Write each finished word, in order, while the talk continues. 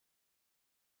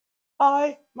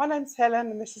Hi, my name's Helen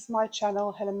and this is my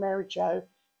channel, Helen Mary Jo.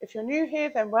 If you're new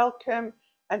here, then welcome.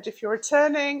 And if you're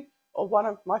returning or one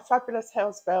of my fabulous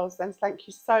house bells, then thank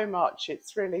you so much.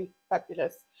 It's really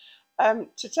fabulous.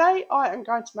 Today I am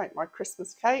going to make my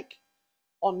Christmas cake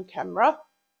on camera.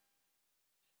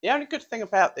 The only good thing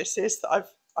about this is that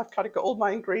I've kind of got all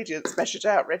my ingredients measured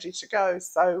out, ready to go.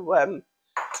 So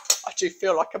I do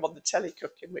feel like I'm on the telly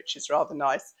cooking, which is rather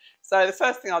nice. So the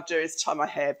first thing I'll do is tie my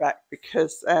hair back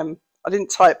because I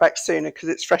didn't tie it back sooner because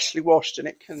it's freshly washed and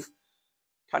it can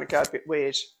kind of go a bit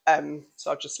weird. So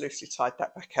I've just loosely tied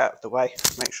that back out of the way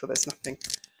to make sure there's nothing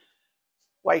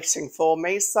waiting for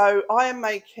me. So I am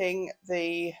making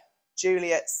the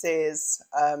Juliet Sears,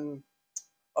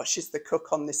 she's the cook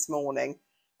on this morning.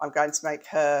 I'm going to make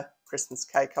her Christmas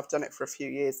cake. I've done it for a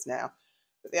few years now.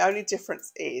 But the only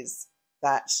difference is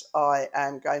that I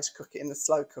am going to cook it in the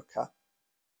slow cooker.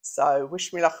 So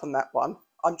wish me luck on that one.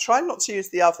 I'm trying not to use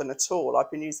the oven at all.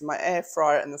 I've been using my air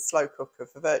fryer and the slow cooker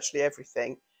for virtually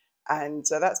everything. And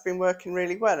that's been working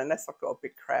really well, unless I've got a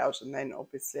big crowd, and then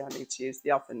obviously I need to use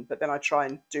the oven. But then I try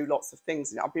and do lots of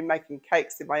things in it. I've been making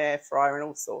cakes in my air fryer and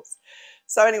all sorts.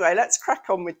 So anyway, let's crack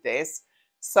on with this.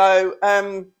 So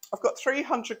I've got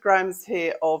 300 grams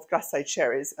here of glacé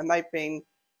cherries, and they've been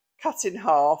cut in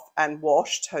half and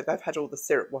washed. They've had all the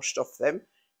syrup washed off them,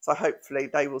 so hopefully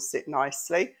they will sit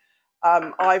nicely.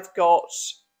 I've got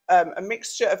a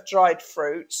mixture of dried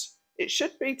fruit. It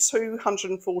should be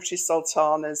 240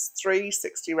 sultanas,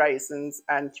 360 raisins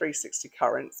and 360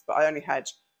 currants, but I only had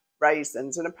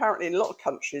raisins. And apparently in a lot of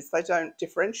countries, they don't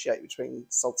differentiate between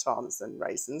sultanas and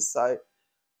raisins, so I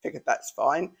figured that's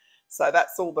fine. So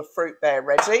that's all the fruit there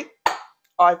ready.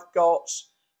 I've got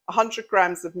 100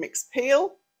 grams of mixed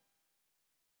peel.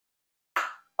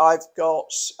 I've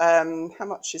got, how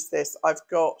much is this? I've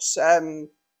got some,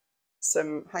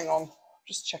 hang on,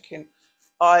 just checking.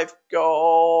 I've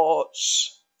got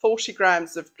 40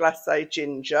 grams of glacé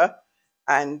ginger.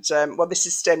 And, well, this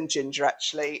is stem ginger,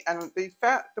 actually. And the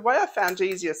way I found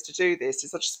easiest to do this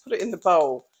is I just put it in the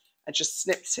bowl and just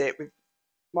snipped it with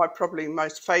my probably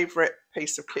most favourite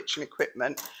piece of kitchen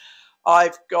equipment.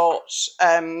 I've got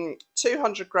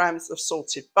 200 grams of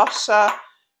salted butter,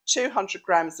 200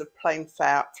 grams of plain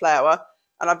flour,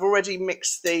 and I've already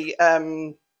mixed the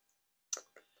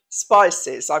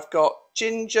spices. I've got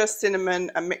ginger, cinnamon,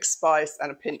 a mixed spice,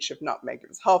 and a pinch of nutmeg. It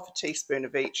was half a teaspoon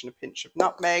of each and a pinch of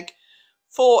nutmeg.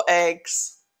 4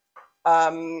 eggs,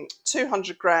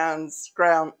 200 grams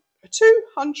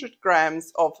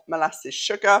of molasses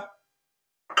sugar,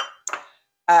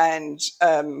 and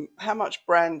how much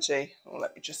brandy? Oh,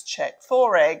 let me just check.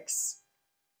 4 eggs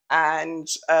and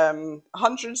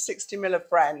 160 ml of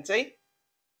brandy.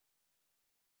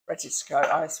 Ready to go.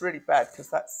 Oh, it's really bad because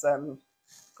that's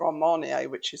Grand Marnier,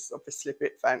 which is obviously a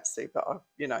bit fancy, but I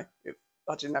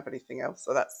didn't have anything else,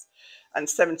 so that's, and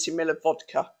 70 ml of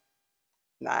vodka.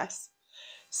 Nice.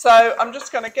 So I'm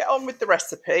just going to get on with the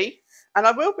recipe, and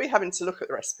I will be having to look at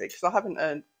the recipe because I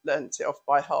haven't learnt it off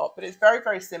by heart, but it's very,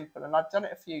 very simple, and I've done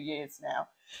it a few years now.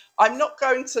 I'm not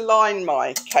going to line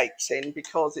my cakes in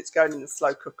because it's going in the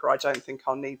slow cooker. I don't think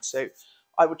I'll need to.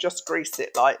 I will just grease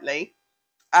it lightly.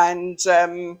 And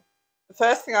the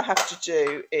first thing I have to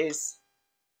do is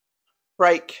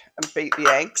break and beat the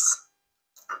eggs.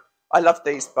 I love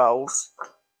these bowls.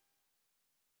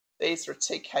 These are a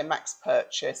TK Maxx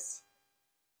purchase.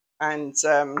 And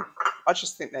I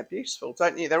just think they're beautiful,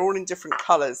 don't you? They're all in different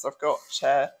colours. I've got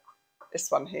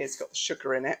this one here, it's got the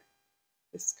sugar in it.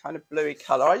 This kind of bluey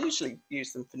colour. I usually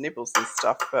use them for nibbles and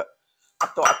stuff, but I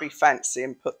thought I'd be fancy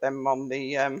and put them on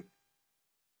the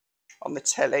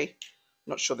telly.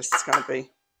 I'm not sure this is going to be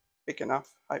big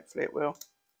enough. Hopefully it will.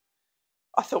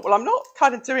 I thought, well, I'm not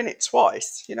kind of doing it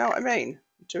twice. You know what I mean?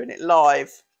 I'm doing it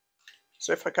live.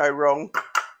 So if I go wrong,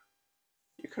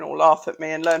 you can all laugh at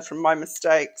me and learn from my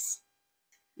mistakes.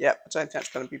 Yep, I don't think that's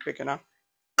going to be big enough.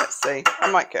 Let's see.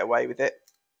 I might get away with it.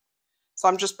 So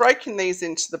I'm just breaking these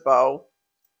into the bowl.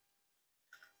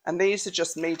 And these are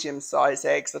just medium-sized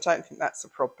eggs. I don't think that's a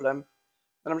problem.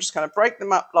 And I'm just going to break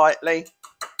them up lightly.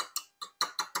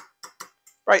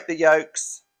 Break the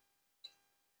yolks.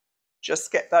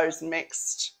 Just get those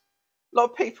mixed. A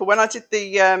lot of people, when I did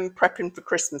the prepping for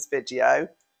Christmas video,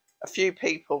 a few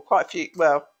people, quite a few,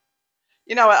 well,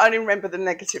 you know, I only remember the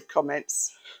negative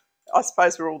comments. I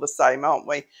suppose we're all the same, aren't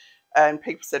we? And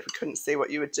people said we couldn't see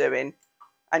what you were doing.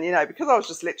 And, you know, because I was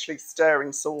just literally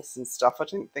stirring sauce and stuff, I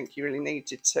didn't think you really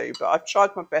needed to. But I've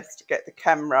tried my best to get the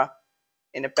camera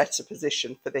in a better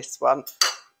position for this one.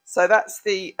 So that's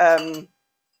the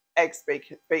eggs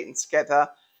beaten together.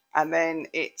 And then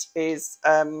it is,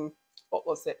 what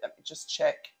was it? Let me just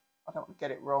check. I don't want to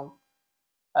get it wrong.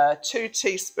 2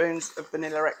 teaspoons of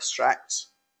vanilla extract.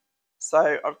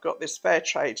 So I've got this fair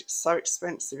trade. It's so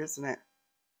expensive, isn't it?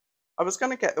 I was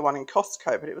going to get the one in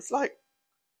Costco, but it was like,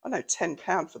 I don't know,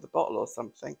 £10 for the bottle or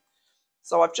something.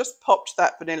 So I've just popped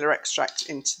that vanilla extract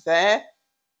into there.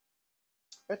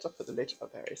 Where did I put the lid? Oh,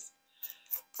 there it is.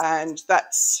 And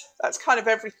that's kind of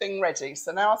everything ready.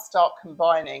 So now I'll start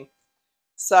combining.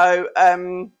 So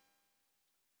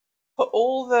put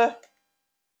all the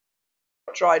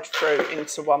dried fruit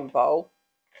into one bowl.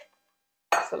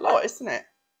 That's a lot, isn't it?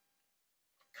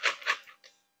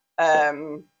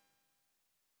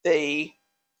 The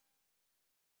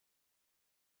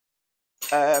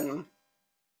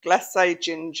glacé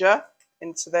ginger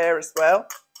into there as well.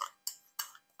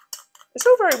 It's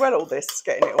all very well, all this,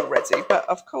 getting it all ready, but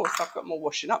of course I've got more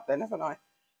washing up then, haven't I?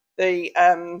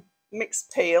 The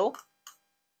mixed peel.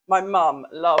 My mum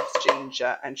loves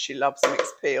ginger and she loves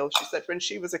mixed peel. She said when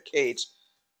she was a kid,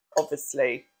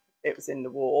 obviously it was in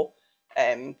the war,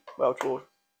 World War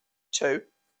II,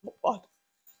 what?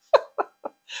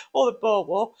 Or the Boer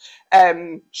War.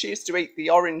 She used to eat the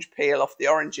orange peel off the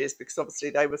oranges because obviously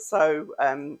they were so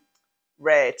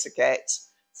rare to get.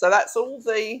 So that's all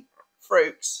the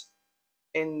fruit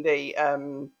in the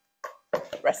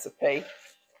recipe.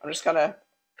 I'm just going to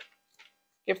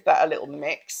give that a little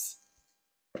mix.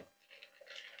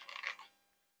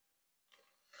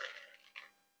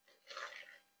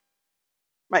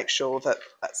 Make sure that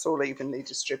that's all evenly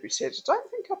distributed. I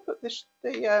don't think I put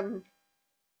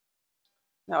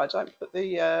no, I don't put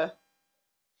the where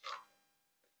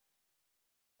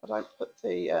did I put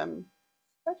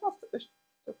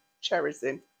the cherries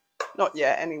in? Not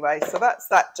yet anyway. So that's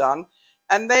that done.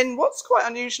 And then what's quite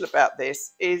unusual about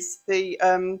this is the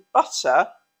butter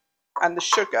and the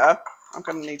sugar. I'm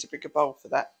going to need a bigger bowl for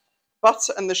that.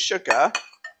 Butter and the sugar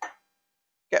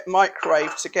get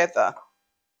microwaved together.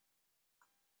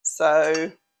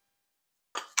 So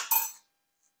I'm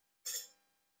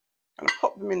going to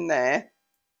pop them in there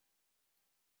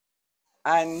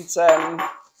and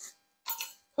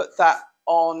put that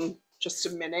on just a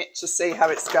minute to see how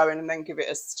it's going and then give it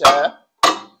a stir.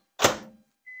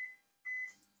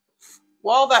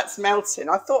 While that's melting,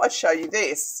 I thought I'd show you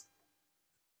this.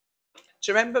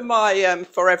 Do you remember my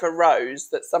Forever Rose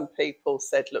that some people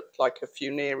said looked like a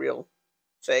funereal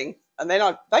thing? And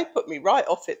then they put me right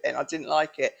off it then. I didn't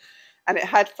like it. And it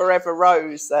had Forever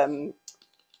Rose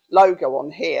logo on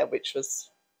here, which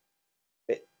was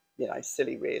a bit, you know,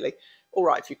 silly really. All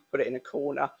right, if you could put it in a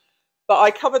corner. But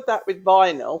I covered that with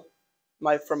vinyl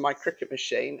from my Cricut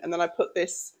machine. And then I put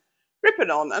this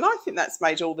ribbon on. And I think that's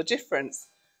made all the difference.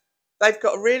 They've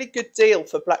got a really good deal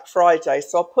for Black Friday,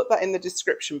 so I'll put that in the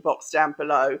description box down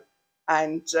below.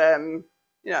 And, you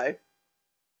know,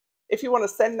 if you want to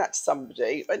send that to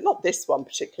somebody, but not this one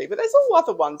particularly, but there's all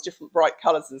other ones, different bright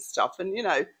colours and stuff. And, you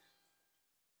know,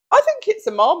 I think it's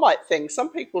a Marmite thing. Some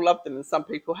people love them and some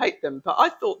people hate them, but I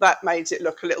thought that made it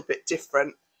look a little bit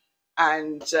different.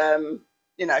 And,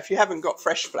 you know, if you haven't got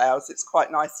fresh flowers, it's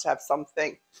quite nice to have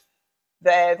something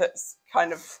there that's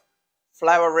kind of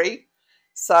flowery.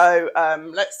 So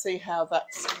let's see how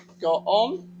that's got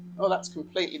on. Oh, that's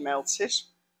completely melted,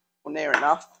 or near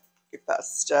enough. Give that a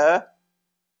stir.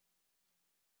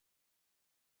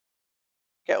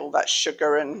 Get all that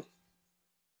sugar and,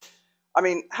 I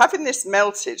mean, having this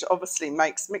melted obviously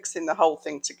makes mixing the whole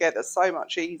thing together so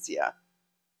much easier.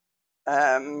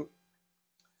 And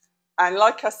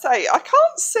like I say, I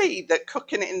can't see that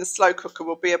cooking it in the slow cooker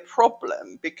will be a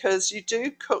problem because you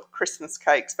do cook Christmas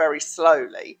cakes very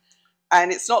slowly.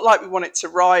 And it's not like we want it to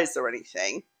rise or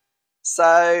anything.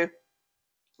 So,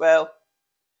 well,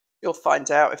 you'll find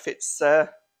out if it's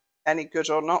any good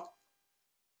or not.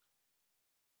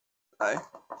 So,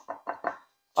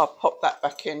 I'll pop that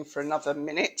back in for another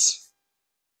minute.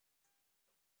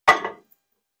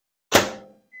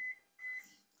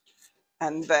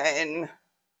 And then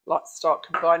let's start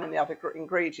combining the other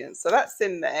ingredients. So that's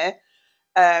in there.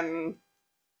 The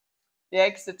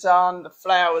eggs are done. The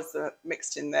flours are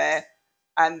mixed in there.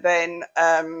 And then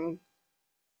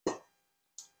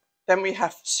we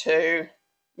have to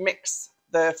mix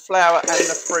the flour and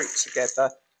the fruit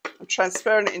together. I'm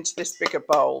transferring it into this bigger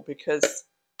bowl because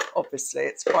obviously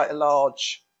it's quite a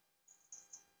large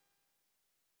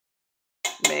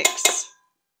mix.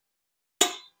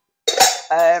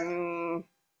 Where's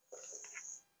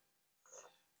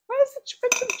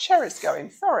the cherries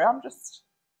going? Sorry, I'm just...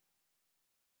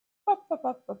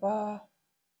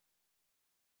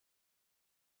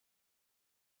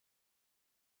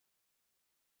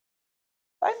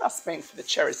 They must mean for the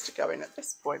cherries to go in at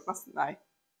this point, mustn't they?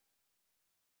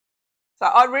 So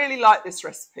I really like this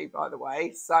recipe, by the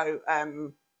way. So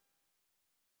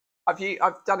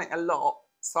I've done it a lot,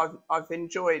 so I've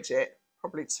enjoyed it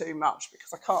probably too much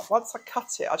because I can't. Once I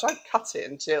cut it, I don't cut it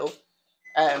until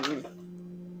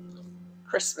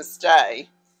Christmas Day,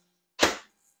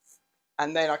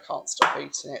 and then I can't stop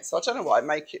eating it. So I don't know why I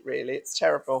make it really. It's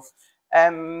terrible.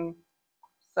 So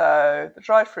the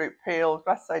dried fruit peel,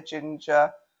 glacé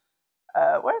ginger.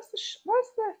 Where's the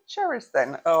cherries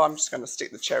then? Oh, I'm just going to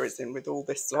stick the cherries in with all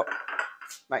this lot.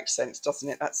 Makes sense, doesn't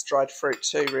it? That's dried fruit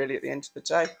too, really, at the end of the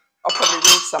day. I'll probably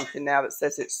read something now that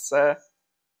says it's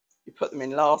you put them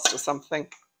in last or something.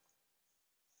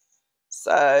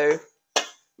 So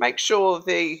make sure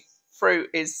the fruit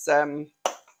is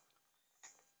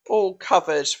all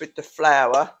covered with the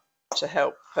flour to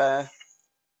help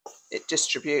it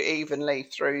distribute evenly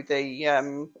through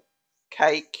the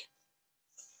cake.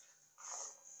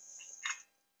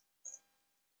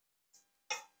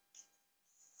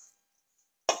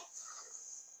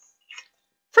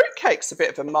 Fruitcake's a bit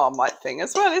of a Marmite thing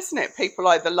as well, isn't it? People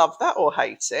either love that or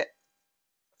hate it.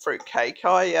 Fruitcake,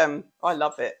 I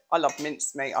love it. I love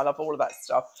mincemeat. I love all of that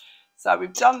stuff. So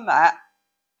we've done that.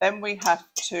 Then we have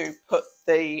to put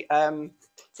the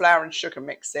flour and sugar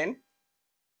mix in.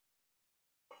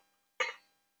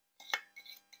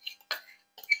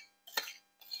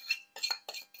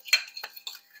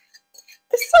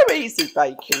 It's so easy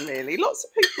baking, really. Lots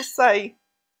of people say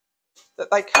that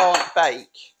they can't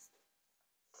bake.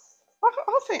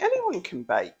 I think anyone can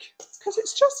bake because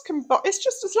it's just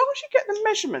as long as you get the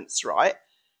measurements right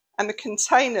and the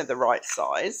container the right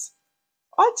size.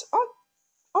 I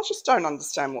just don't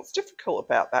understand what's difficult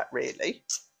about that, really.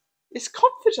 It's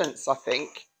confidence, I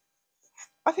think.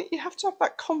 I think you have to have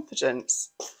that confidence.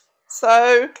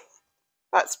 So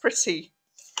that's pretty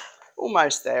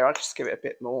almost there. I'll just give it a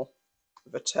bit more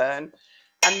of a turn.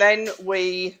 And then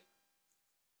we,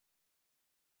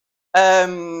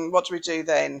 what do we do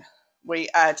then? We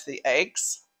add the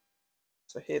eggs.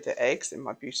 So here are the eggs in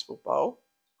my beautiful bowl.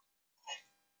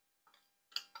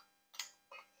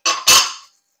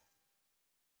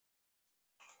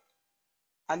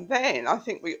 And then I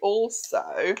think we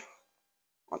also,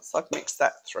 once I've mixed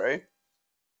that through,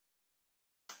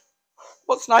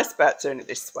 what's nice about doing it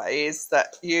this way is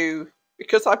that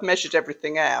because I've measured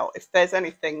everything out, if there's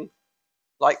anything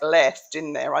like left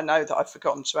in there, I know that I've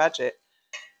forgotten to add it.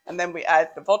 And then we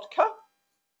add the vodka.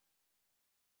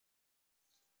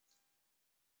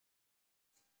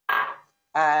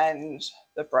 And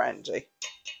the brandy.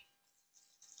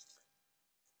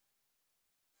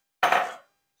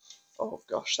 Oh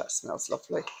gosh, that smells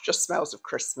lovely. Just smells of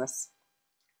Christmas.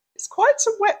 It's quite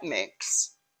a wet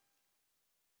mix,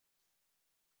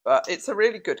 but it's a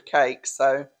really good cake,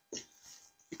 so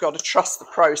you've got to trust the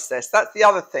process. That's the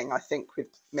other thing I think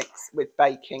with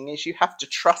baking is you have to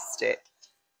trust it.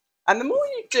 And the more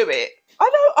you do it,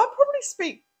 I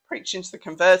probably preaching to the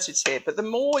converted here, but the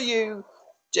more you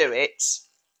do it,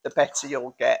 the better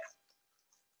you'll get,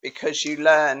 because you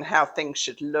learn how things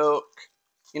should look,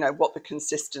 you know, what the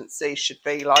consistency should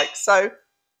be like. So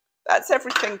that's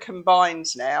everything combined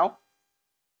now.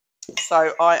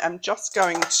 So I am just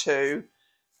going to,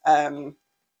 I'm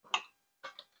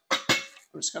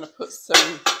just going to put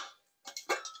some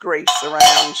grease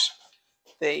around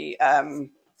the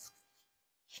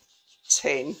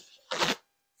tin.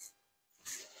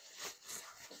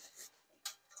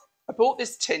 I bought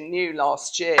this tin new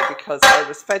last year because I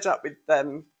was fed up with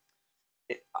them.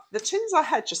 The tins I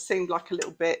had just seemed like a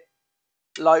little bit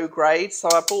low grade, so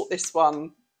I bought this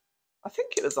one. I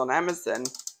think it was on Amazon,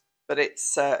 but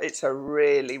it's a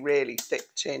really, really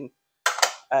thick tin.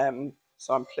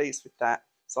 So I'm pleased with that.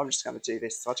 So I'm just going to do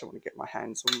this, so I don't want to get my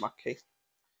hands all mucky.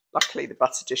 Luckily, the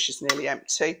butter dish is nearly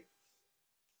empty,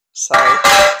 so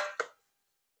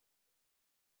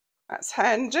that's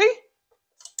handy.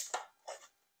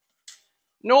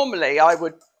 Normally, I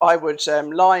would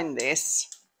line this,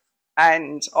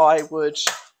 and I would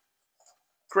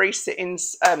grease it in.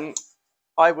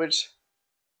 I would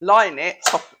line it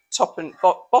top and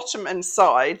bottom and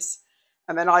sides,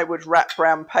 and then I would wrap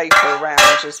brown paper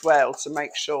around as well to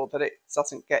make sure that it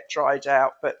doesn't get dried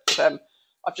out. But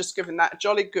I've just given that a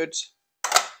jolly good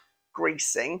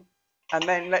greasing, and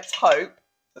then let's hope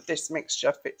that this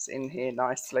mixture fits in here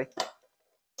nicely.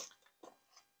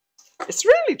 It's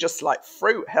really just like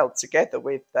fruit held together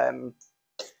with a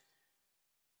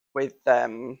bit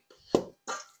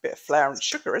of flour and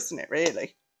sugar, isn't it,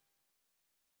 really?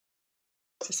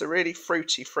 It's a really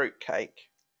fruity fruit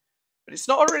cake. But it's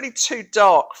not a really too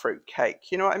dark fruit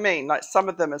cake, you know what I mean? Like some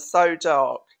of them are so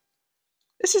dark.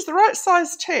 This is the right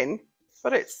size tin,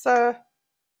 but it's very,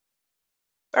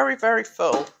 very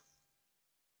full.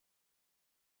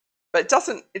 but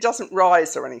it doesn't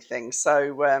rise or anything,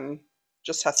 so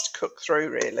just has to cook through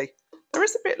really. There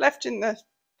is a bit left in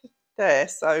there,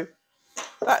 so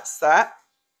that's that.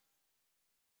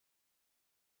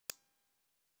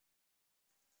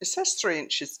 It says 3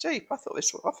 inches deep. I think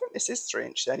this is 3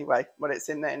 inches anyway. Well, it's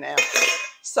in there now.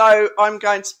 So I'm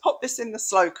going to pop this in the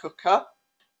slow cooker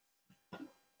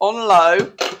on low,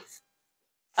 and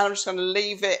I'm just going to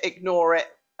leave it, ignore it,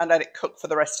 and let it cook for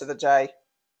the rest of the day.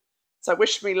 So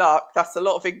wish me luck. That's a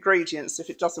lot of ingredients if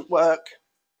it doesn't work.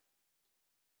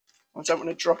 I don't want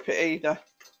to drop it either.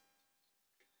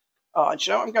 Oh, do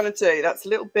you know what I'm going to do? That's a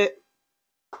little bit,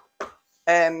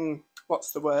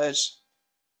 what's the word?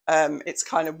 It's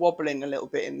kind of wobbling a little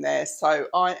bit in there. So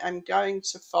I am going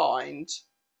to find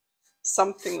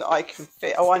something that I can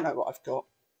fit. Oh, I know what I've got.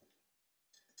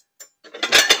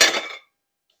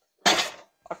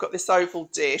 I've got this oval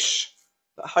dish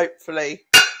that hopefully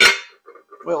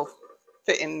will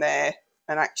fit in there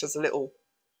and act as a little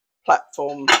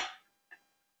platform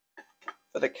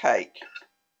for the cake.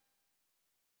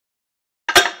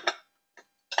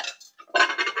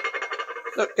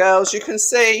 Look, girls, you can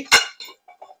see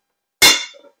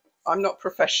I'm not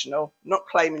professional, not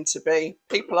claiming to be.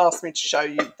 People ask me to show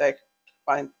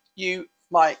you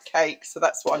my cake, so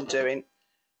that's what I'm doing.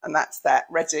 And that's that,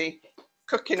 ready,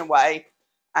 cooking away.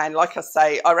 And like I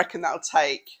say, I reckon that'll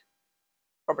take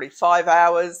probably 5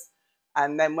 hours.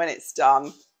 And then when it's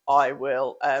done, I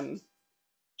will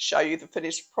show you the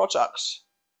finished product.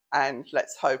 And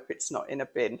let's hope it's not in a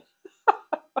bin.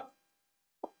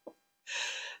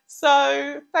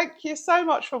 So thank you so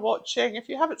much for watching. If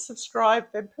you haven't subscribed,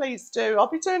 then please do. I'll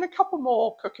be doing a couple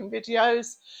more cooking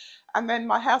videos and then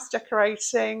my house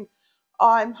decorating.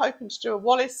 I'm hoping to do a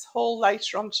Wallace haul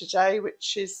later on today,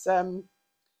 which is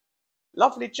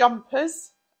lovely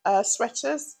jumpers,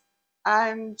 sweaters.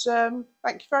 And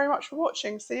thank you very much for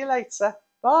watching. See you later.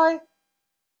 Bye.